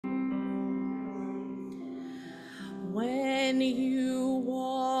When you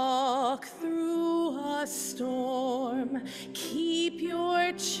walk through a storm, keep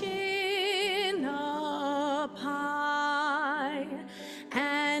your chin up high,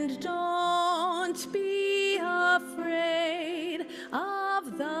 and don't be afraid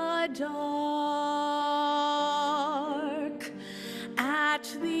of the dark.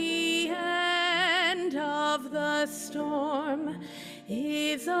 At the end of the storm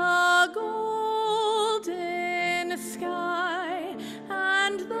is a golden sky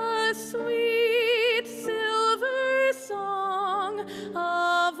and the sweet silver song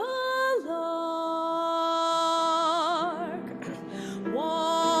of a lark.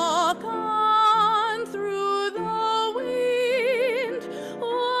 Walk on through the wind,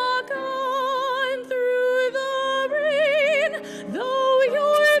 walk on through the rain, though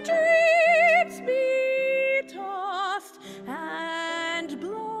your dreams be tossed and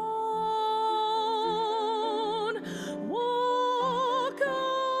blown. Walk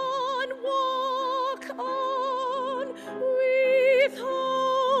on with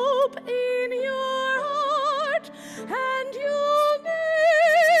hope in your heart, and you'll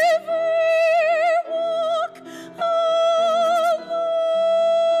never walk alone.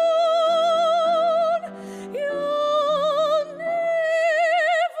 You'll never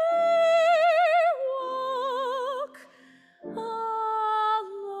walk alone.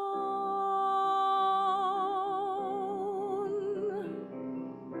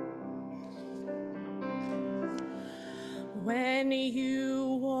 When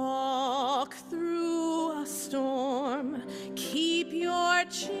you walk through a storm, keep your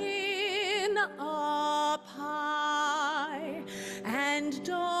chin up high, and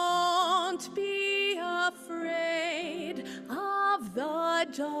don't be afraid of the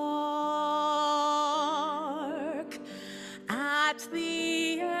dark. At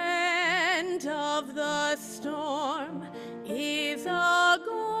the end of the storm is a